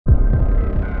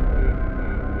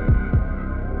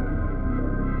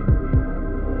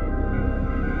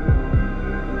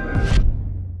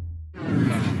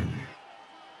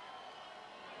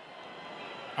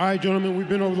All right, gentlemen, we've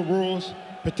been over the rules.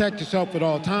 Protect yourself at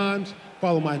all times.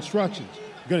 Follow my instructions.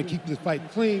 We're going to keep this fight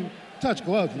clean. Touch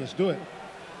gloves, and let's do it.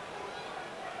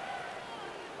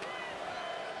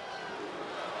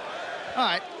 All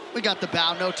right, we got the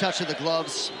bow, no touch of the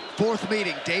gloves. Fourth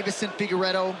meeting, Deiveson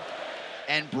Figueiredo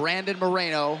and Brandon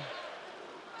Moreno.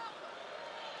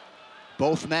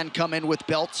 Both men come in with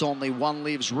belts, only one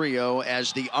leaves Rio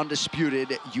as the undisputed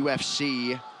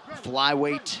UFC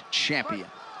flyweight champion.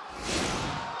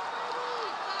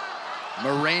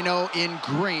 Moreno in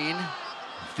green,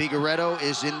 Figueiredo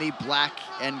is in the black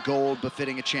and gold,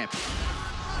 befitting a champion.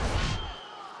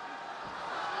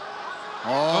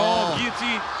 Oh,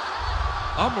 guillotine.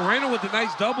 Oh, Moreno with a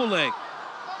nice double leg.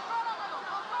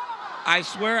 I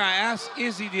swear I asked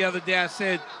Izzy the other day, I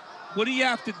said, what do you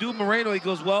have to do, Moreno? He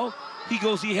goes, well,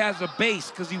 he has a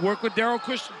base because he worked with Daryl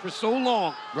Christian for so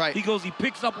long. Right. He goes, he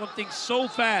picks up on things so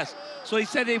fast. So he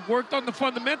said they've worked on the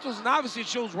fundamentals, and obviously it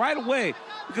shows right away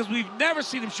because we've never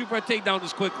seen him shoot for a takedown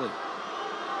this quickly.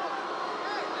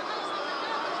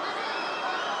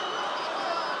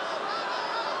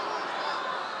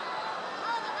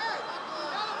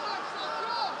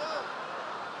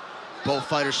 Both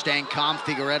fighters staying calm.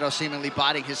 Figueiredo seemingly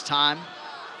biding his time.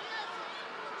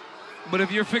 But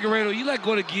if you're Figueiredo, you let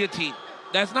go of the guillotine.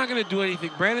 That's not going to do anything.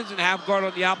 Brandon's in half guard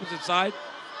on the opposite side.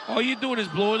 All you're doing is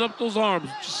blowing up those arms.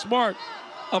 Which is smart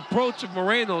approach of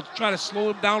Moreno to try to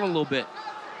slow him down a little bit.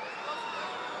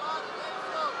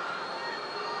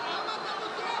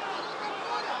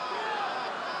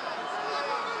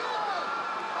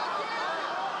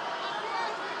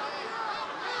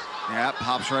 Yeah,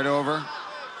 pops right over.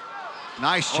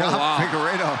 Nice job, wow.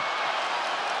 Figueiredo.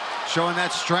 Showing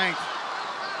that strength.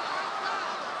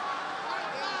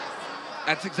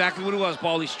 That's exactly what it was,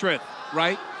 Paulie. Strength,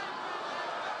 right?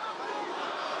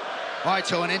 All right,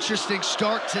 so an interesting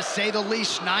start, to say the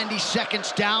least. 90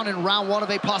 seconds down in round one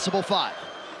of a possible 5.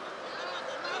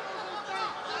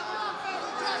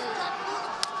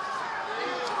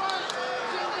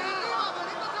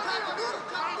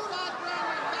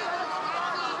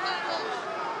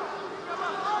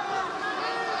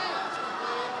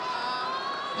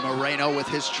 Moreno with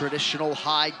his traditional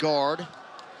high guard.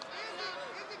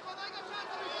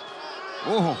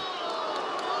 Whoa.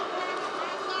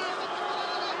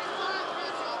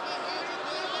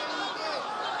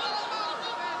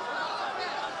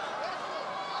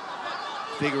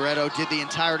 Figueiredo did the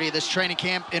entirety of this training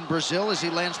camp in Brazil as he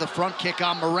lands the front kick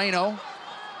on Moreno.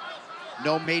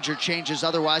 No major changes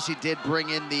otherwise. He did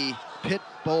bring in the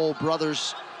Pitbull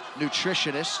Brothers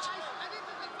nutritionist.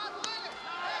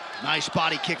 Nice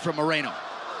body kick from Moreno.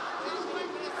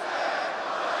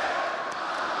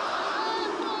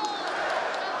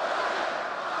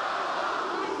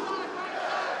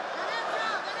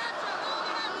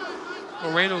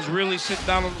 Moreno's really sitting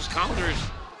down on those counters.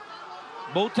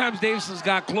 Both times Deiveson's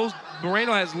got close,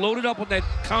 Moreno has loaded up on that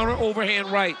counter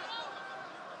overhand right.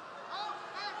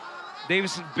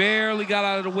 Deiveson barely got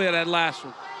out of the way of that last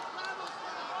one.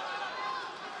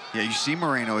 Yeah, you see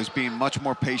Moreno is being much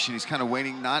more patient. He's kind of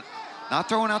waiting, not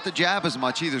throwing out the jab as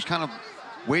much either. He's kind of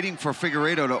waiting for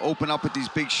Figueiredo to open up with these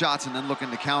big shots and then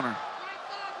looking to counter.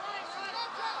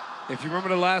 If you remember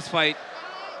the last fight,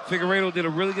 Figueiredo did a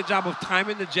really good job of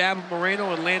timing the jab of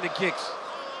Moreno and landing kicks.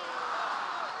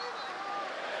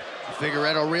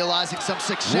 Figueiredo realizing some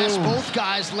success. Ooh. Both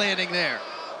guys landing there.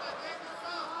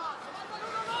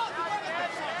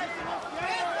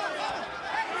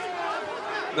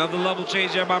 Another level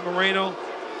change there by Moreno.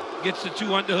 Gets the 2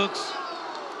 underhooks.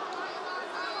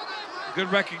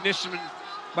 Good recognition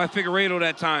by Figueiredo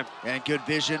that time. And good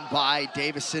vision by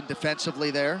Deiveson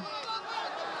defensively there.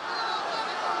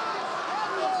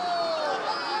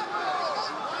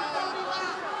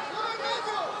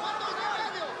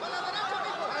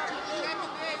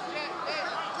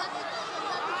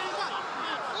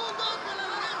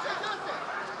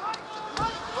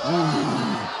 Ooh.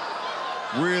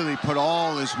 Really put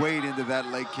all his weight into that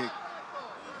leg kick.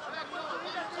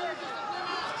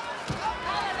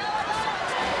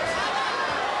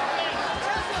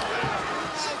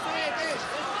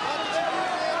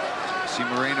 See,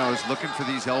 Moreno is looking for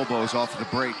these elbows off the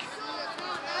break.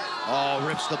 Oh,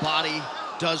 rips the body,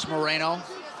 does Moreno.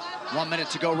 1 minute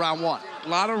to go, round one. A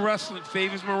lot of wrestling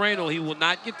favors Moreno. He will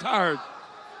not get tired.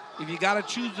 If you got to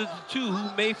choose the two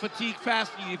who may fatigue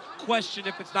faster, you question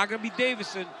if it's not going to be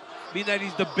Deiveson, being that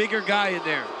he's the bigger guy in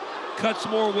there. Cuts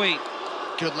more weight.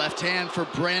 Good left hand for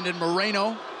Brandon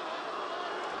Moreno.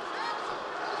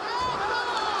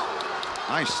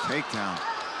 Nice takedown.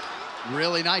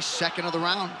 Really nice second of the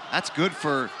round. That's good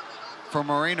for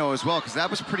Moreno as well, because that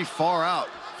was pretty far out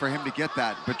for him to get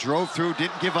that, but drove through,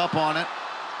 didn't give up on it.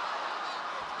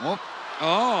 Whoop.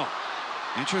 Oh.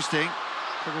 Interesting.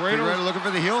 Figueiredo looking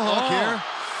for the heel hook here.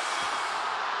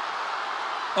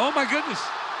 Oh, my goodness.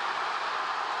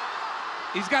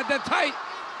 He's got that tight.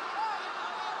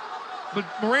 But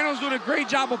Moreno's doing a great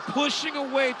job of pushing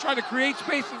away, trying to create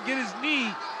space and get his knee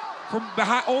from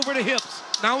behind over the hips.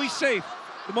 Now he's safe.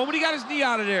 The moment he got his knee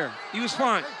out of there, he was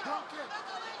fine.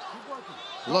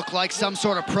 Looked like some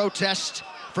sort of protest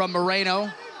from Moreno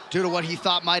due to what he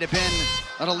thought might have been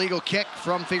an illegal kick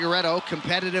from Figueiredo.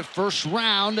 Competitive first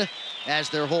round, as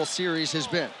their whole series has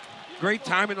been. Great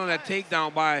timing on that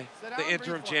takedown by the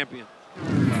interim champion.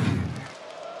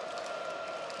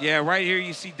 Yeah, right here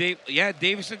you see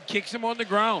Davison kicks him on the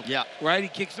ground. Yeah. Right, he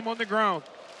kicks him on the ground.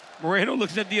 Moreno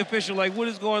looks at the official like, what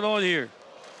is going on here?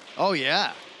 Oh,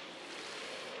 yeah.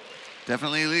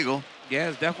 Definitely illegal. Yeah,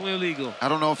 it's definitely illegal. I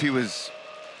don't know if he was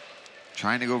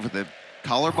trying to go for the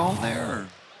collarbone there or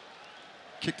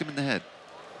kicked him in the head.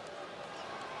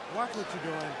 Watch what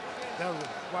you're doing.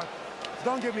 Watch.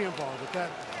 Don't get me involved with that.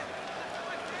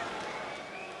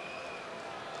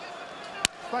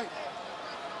 Fight.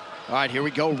 All right, here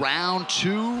we go. Round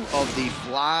 2 of the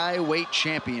flyweight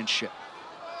championship.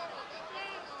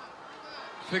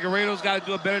 Figueiredo's got to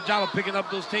do a better job of picking up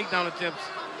those takedown attempts.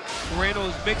 Moreno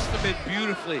has mixed them in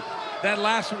beautifully. That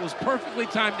last one was perfectly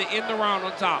timed to end the round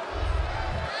on top.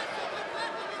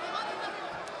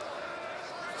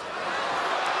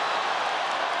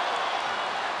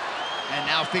 And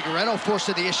now Figueiredo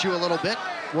forcing the issue a little bit,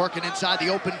 working inside the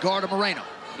open guard of Moreno.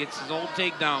 Gets his own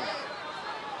takedown.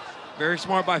 Very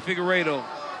smart by Figueiredo.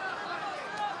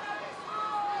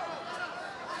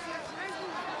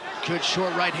 Good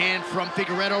short right hand from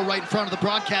Figueiredo right in front of the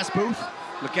broadcast booth.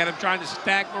 Look at him trying to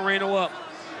stack Moreno up.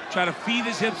 Try to feed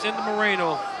his hips into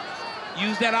Moreno.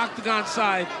 Use that octagon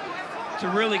side to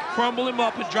really crumble him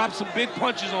up and drop some big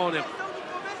punches on him.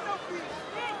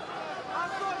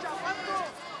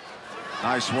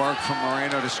 Nice work from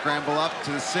Moreno to scramble up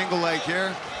to the single leg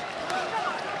here.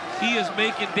 He is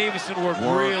making Davison work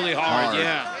really hard,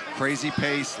 yeah. Crazy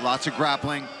pace, lots of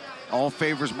grappling. All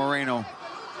favors Moreno.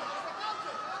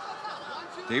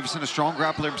 Davison a strong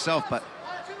grappler himself, but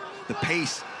the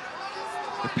pace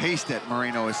that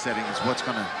Moreno is setting is what's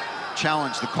going to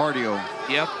challenge the cardio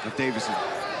of Davison.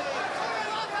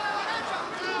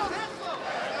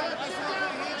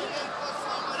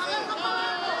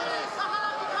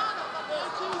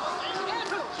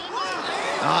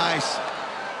 Nice.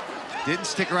 Didn't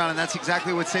stick around, and that's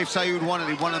exactly what Saif Saud wanted.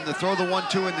 He wanted him to throw the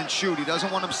 1-2 and then shoot. He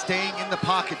doesn't want him staying in the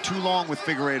pocket too long with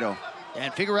Figueiredo.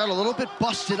 And Figueiredo a little bit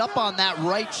busted up on that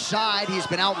right side. He's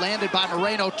been outlanded by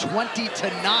Moreno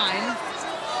 20-9.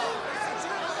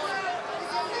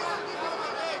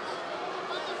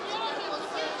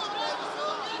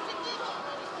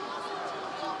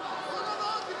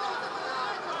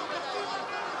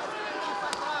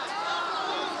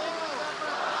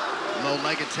 Low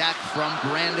leg attack from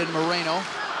Brandon Moreno.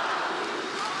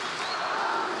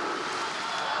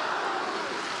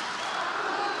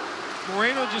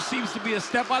 Moreno just seems to be a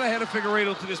step out ahead of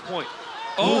Figueiredo to this point.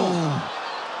 Oh,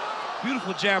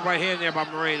 beautiful jab right hand there by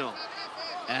Moreno.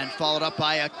 And followed up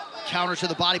by a counter to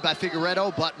the body by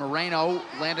Figueiredo, but Moreno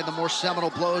landed the more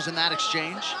seminal blows in that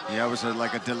exchange. Yeah, it was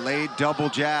like a delayed double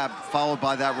jab followed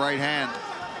by that right hand.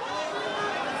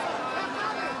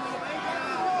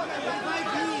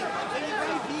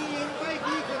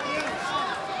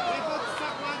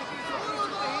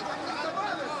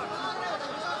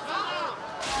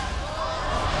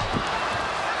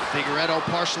 Figueiredo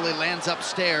partially lands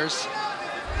upstairs.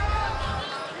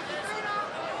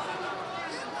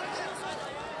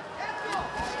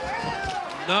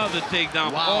 Another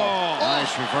takedown. Wow. Oh.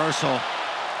 Nice reversal.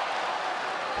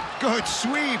 Good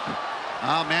sweep.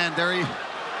 Oh, man, there he...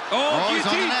 Oh, he's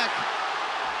on the neck.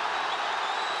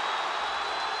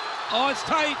 Oh, it's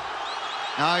tight.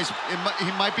 Now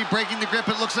he might be breaking the grip.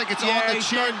 It looks like it's on the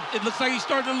chin. It looks like he's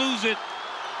starting to lose it.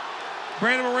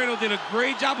 Brandon Moreno did a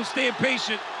great job of staying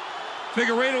patient.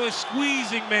 Figueiredo is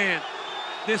squeezing, man.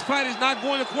 This fight is not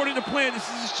going according to plan. This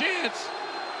is his chance.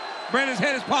 Brandon's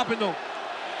head is popping, though.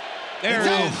 There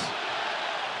it is.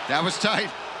 That was tight.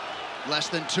 Less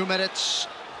than 2 minutes.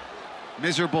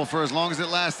 Miserable for as long as it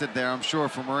lasted there, I'm sure,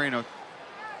 for Moreno.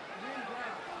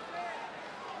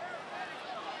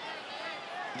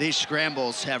 These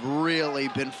scrambles have really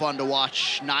been fun to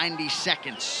watch. 90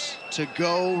 seconds to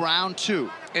go, round 2.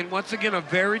 And once again, a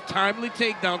very timely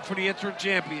takedown for the interim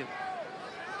champion.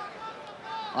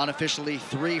 Unofficially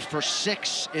 3 for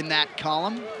 6 in that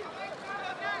column.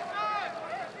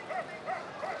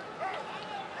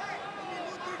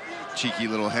 Cheeky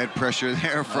little head pressure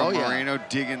there from Moreno,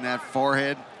 digging that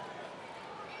forehead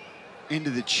into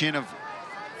the chin of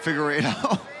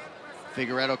Figueiredo.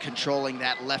 Figueiredo controlling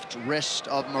that left wrist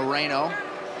of Moreno.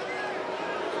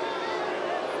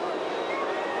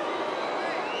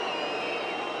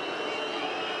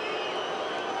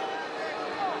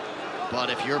 But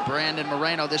if you're Brandon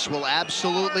Moreno, this will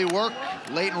absolutely work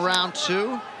late in round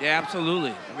 2. Yeah,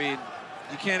 absolutely. I mean,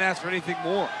 you can't ask for anything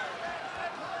more.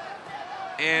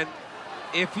 And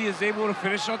if he is able to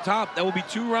finish on top, that will be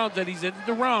 2 rounds that he's ended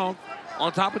the round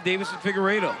on top of Deiveson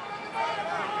Figueiredo.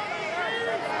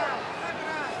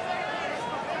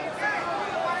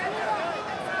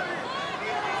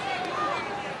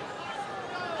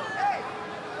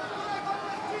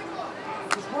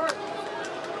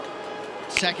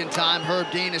 Second time Herb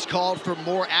Dean is called for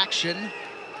more action.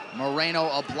 Moreno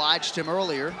obliged him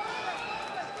earlier.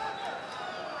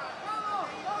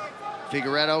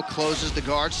 Figueiredo closes the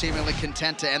guard, seemingly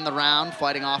content to end the round,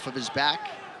 fighting off of his back.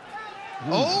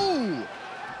 Ooh. Oh!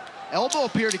 Elbow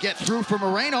appeared to get through for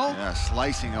Moreno. Yeah,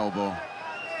 slicing elbow.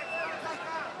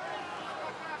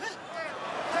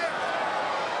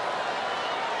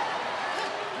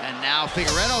 And now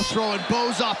Figueiredo throwing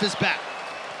bows off his back.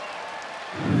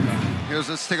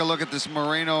 Let's take a look at this.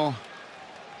 Moreno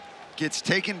gets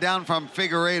taken down from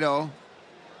Figueiredo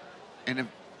and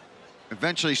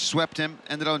eventually swept him,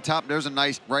 ended on top. There's a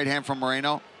nice right hand from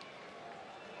Moreno.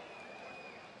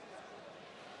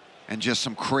 And just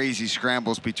some crazy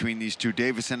scrambles between these two.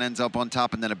 Deiveson ends up on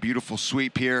top, and then a beautiful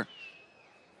sweep here.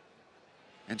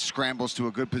 And scrambles to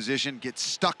a good position, gets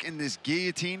stuck in this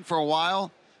guillotine for a while,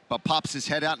 but pops his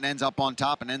head out and ends up on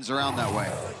top and ends around that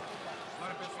way.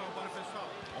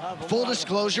 Full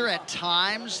disclosure, at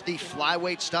times, the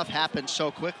flyweight stuff happens so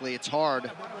quickly, it's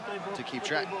hard to keep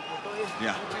track.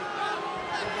 Yeah.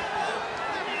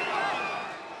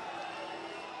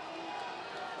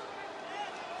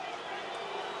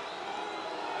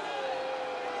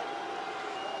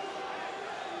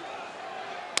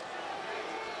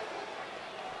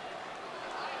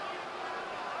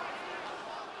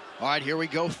 All right, here we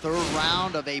go, 3rd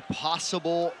round of a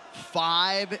possible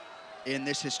 5 in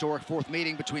this historic 4th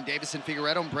meeting between Deiveson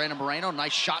Figueiredo and Brandon Moreno.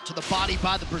 Nice shot to the body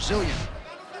by the Brazilian.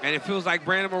 And it feels like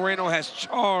Brandon Moreno has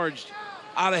charged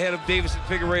out ahead of Deiveson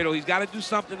Figueiredo. He's got to do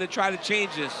something to try to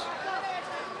change this.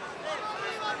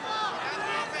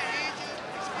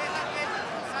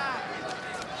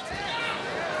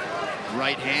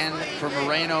 Right hand for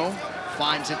Moreno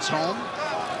finds its home.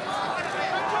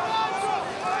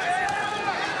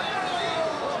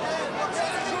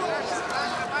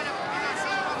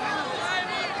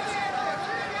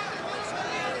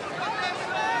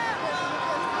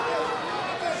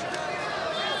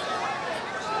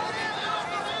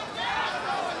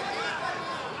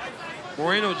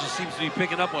 Moreno just seems to be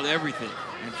picking up on everything.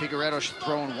 And Figueiredo's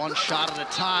throwing one shot at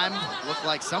a time. Looked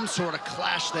like some sort of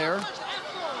clash there.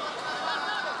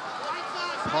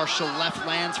 Partial left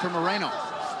lands for Moreno.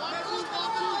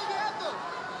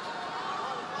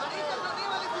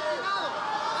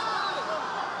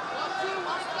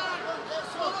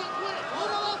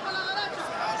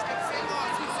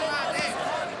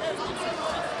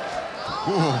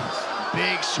 Ooh.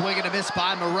 Big swing and a miss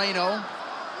by Moreno.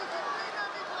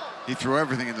 He threw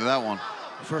everything into that one.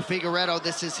 For Figueiredo,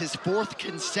 this is his 4th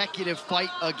consecutive fight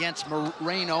against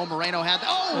Moreno. Moreno had,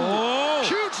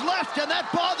 huge left, and that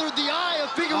bothered the eye of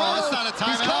Figueiredo. Oh, that's not a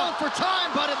timeout. He's calling for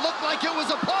time, but it looked like it was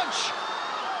a punch.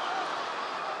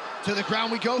 To the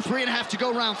ground we go, 3.5 to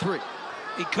go, round 3.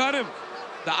 He cut him.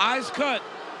 The eye's cut.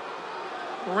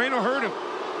 Moreno hurt him.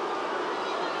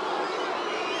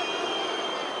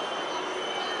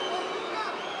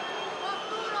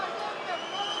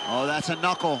 Oh, that's a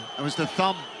knuckle. It was the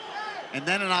thumb. And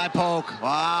then an eye poke.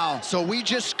 Wow. So we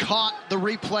just caught the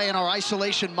replay in our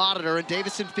isolation monitor, and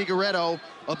Deiveson Figueiredo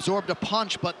absorbed a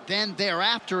punch, but then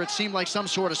thereafter it seemed like some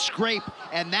sort of scrape,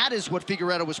 and that is what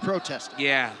Figueiredo was protesting.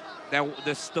 Yeah,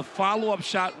 the follow-up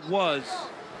shot was.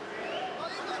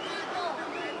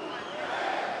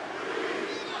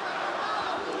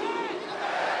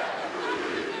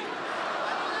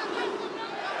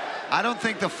 I don't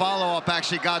think the follow-up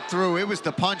actually got through. It was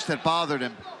the punch that bothered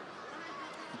him.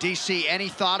 DC, any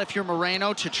thought if you're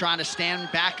Moreno to trying to stand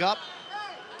back up?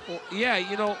 Well, yeah,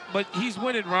 you know, but he's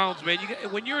winning rounds, man.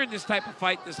 When you're in this type of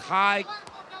fight, this high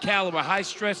caliber, high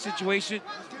stress situation,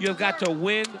 you've got to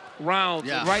win rounds.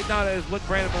 Yeah. And right now, that is what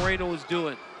Brandon Moreno is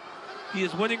doing. He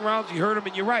is winning rounds. You heard him,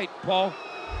 and you're right, Paul.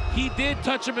 He did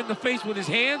touch him in the face with his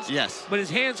hands. Yes. But his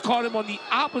hands caught him on the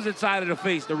opposite side of the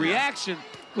face. The reaction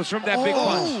was from that big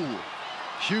punch.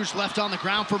 Huge left on the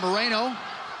ground for Moreno.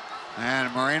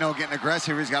 And Moreno getting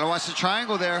aggressive. He's got to watch the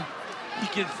triangle there. He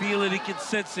can feel it. He can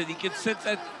sense it. He can sense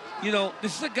that, you know,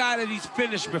 this is a guy that he's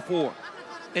finished before.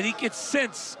 and he can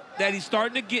sense that he's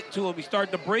starting to get to him. He's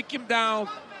starting to break him down.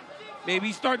 Maybe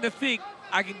he's starting to think,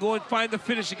 I can go and find the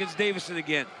finish against Davison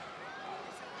again.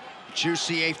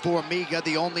 Jussier Formiga,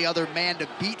 the only other man to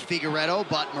beat Figueiredo,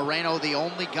 but Moreno the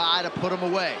only guy to put him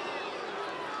away.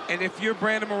 And if you're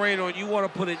Brandon Moreno and you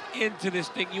want to put an end to this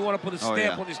thing, you want to put a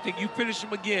stamp on this thing, you finish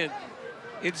him again,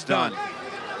 it's done.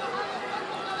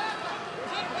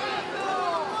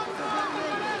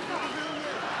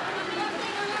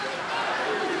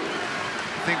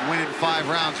 I think winning 5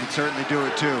 rounds would certainly do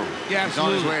it too. Yeah, he's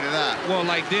on his way to that. Well,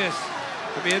 like this,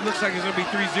 I mean, it looks like it's going to be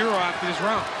 3-0 after this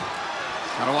round.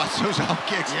 Gotta watch those up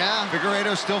kicks. Yeah.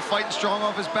 Figueiredo's still fighting strong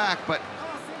off his back, but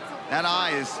that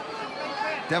eye is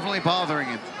definitely bothering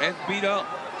him. And beat up.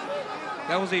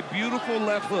 That was a beautiful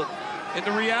left hook. And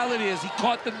the reality is he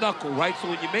caught the knuckle, right? So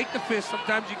when you make the fist,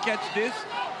 sometimes you catch this,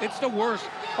 it's the worst.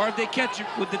 Or if they catch you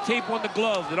with the tape on the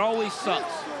glove, it always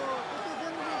sucks.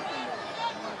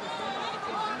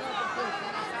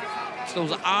 It's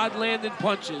those odd landing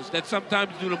punches that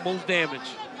sometimes do the most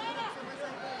damage.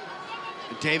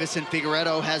 Davison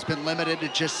Figueiredo has been limited to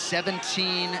just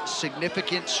 17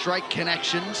 significant strike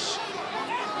connections.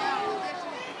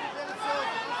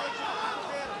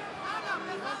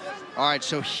 All right,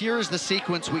 so here's the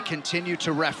sequence we continue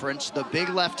to reference, the big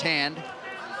left hand.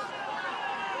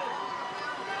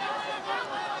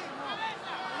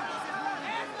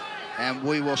 And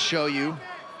we will show you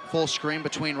full screen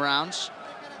between rounds.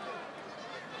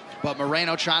 But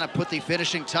Moreno trying to put the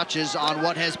finishing touches on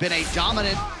what has been a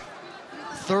dominant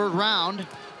third round.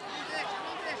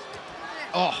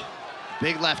 Oh,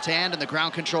 big left hand, and the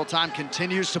ground control time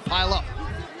continues to pile up.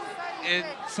 And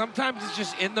sometimes it's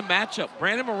just in the matchup.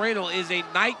 Brandon Moreno is a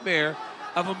nightmare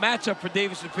of a matchup for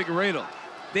Davison Figueiredo.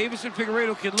 Davison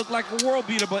Figueiredo can look like a world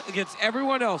beater but against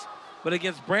everyone else, but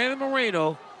against Brandon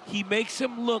Moreno, he makes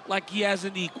him look like he has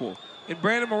an equal. And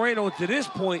Brandon Moreno, to this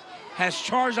point, has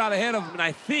charged out ahead of him, and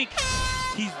I think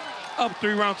he's up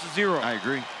 3-0. I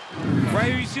agree. Right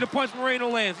here, you see the punch Moreno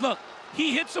lands. Look,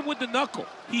 he hits him with the knuckle.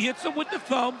 He hits him with the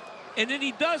thumb, and then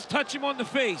he does touch him on the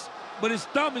face, but his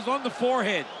thumb is on the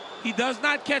forehead. He does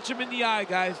not catch him in the eye,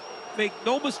 guys. Make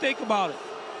no mistake about it.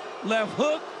 Left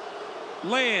hook,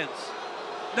 lands.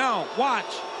 Now, watch.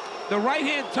 The right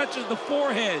hand touches the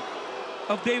forehead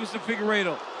of Davison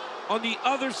Figueiredo on the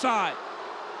other side.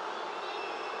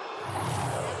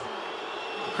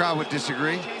 The crowd would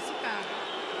disagree.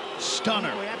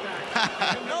 Stunner.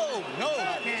 No.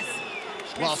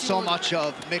 Well, so much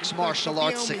of mixed martial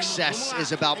arts success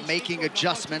is about making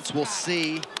adjustments. We'll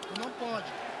see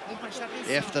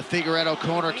if the Figueiredo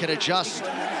corner can adjust.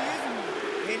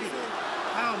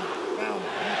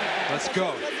 Let's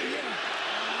go.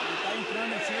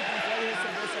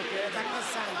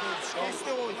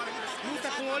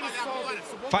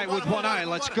 Fight with one eye,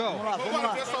 let's go.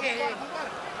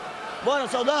 Bora,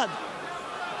 soldado.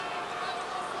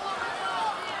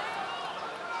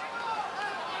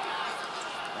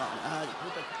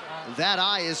 That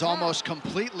eye is almost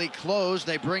completely closed.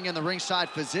 They bring in the ringside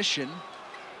physician.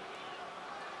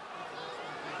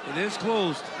 It is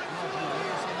closed.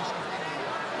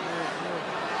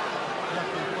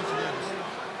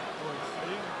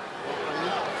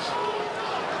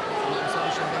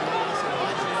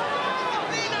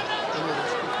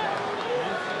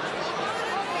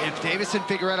 If Davison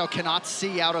Figueiredo cannot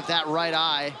see out of that right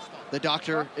eye, the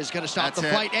doctor is going to stop the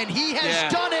fight, and he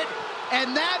has done it,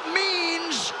 and that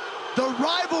means the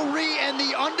rivalry and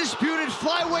the undisputed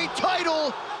flyweight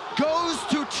title goes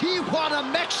to Tijuana,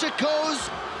 Mexico's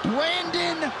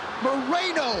Brandon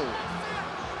Moreno.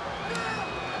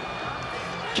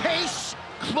 Case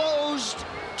closed.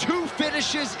 2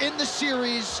 finishes in the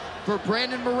series for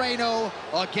Brandon Moreno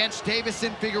against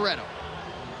Davison Figueiredo.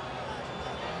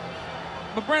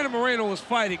 But Brandon Moreno was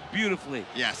fighting beautifully.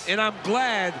 Yes. And I'm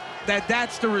glad that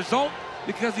that's the result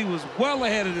because he was well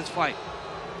ahead of this fight.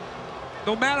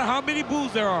 No matter how many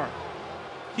boos there are,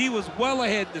 he was well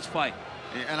ahead in this fight.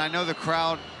 And I know the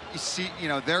crowd,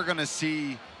 they're going to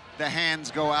see the hands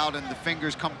go out and the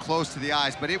fingers come close to the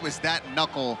eyes, but it was that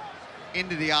knuckle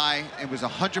into the eye. It was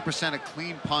 100% a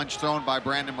clean punch thrown by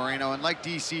Brandon Moreno. And like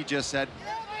DC just said,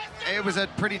 it was a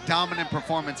pretty dominant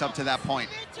performance up to that point.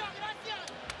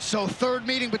 So third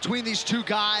meeting between these two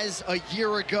guys a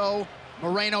year ago.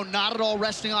 Moreno not at all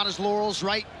resting on his laurels,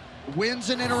 right? Wins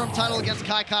an interim title against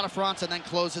Kai Kara-France and then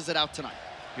closes it out tonight.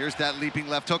 Here's that leaping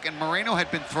left hook, and Moreno had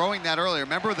been throwing that earlier.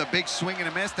 Remember the big swing and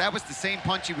a miss? That was the same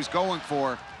punch he was going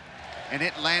for, and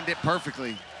it landed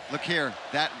perfectly. Look here,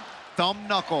 that thumb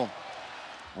knuckle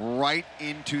right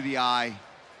into the eye,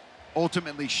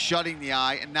 ultimately shutting the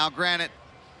eye. And now, granted,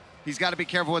 he's got to be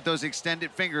careful with those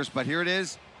extended fingers, but here it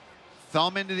is.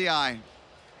 Thumb into the eye.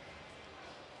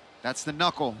 That's the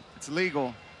knuckle. It's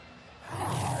legal.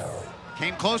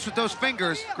 Came close with those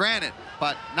fingers, granted,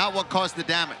 but not what caused the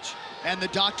damage. And the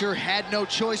doctor had no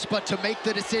choice but to make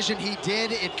the decision he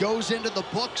did. It goes into the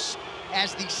books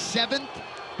as the 7th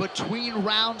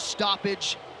between-round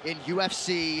stoppage in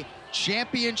UFC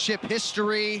championship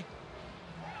history.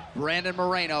 Brandon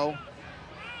Moreno,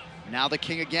 now the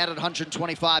king again at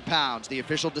 125 pounds. The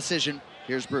official decision,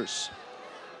 here's Bruce.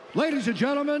 Ladies and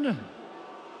gentlemen,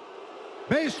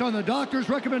 based on the doctor's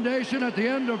recommendation at the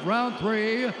end of round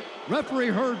 3, referee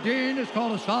Herb Dean has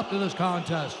called a stop to this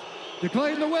contest,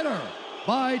 declaring the winner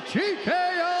by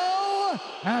TKO,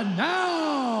 and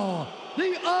now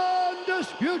the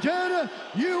undisputed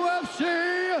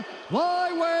UFC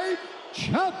flyweight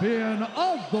champion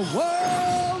of the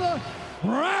world,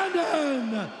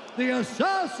 Brandon, the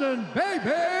Assassin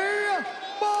Baby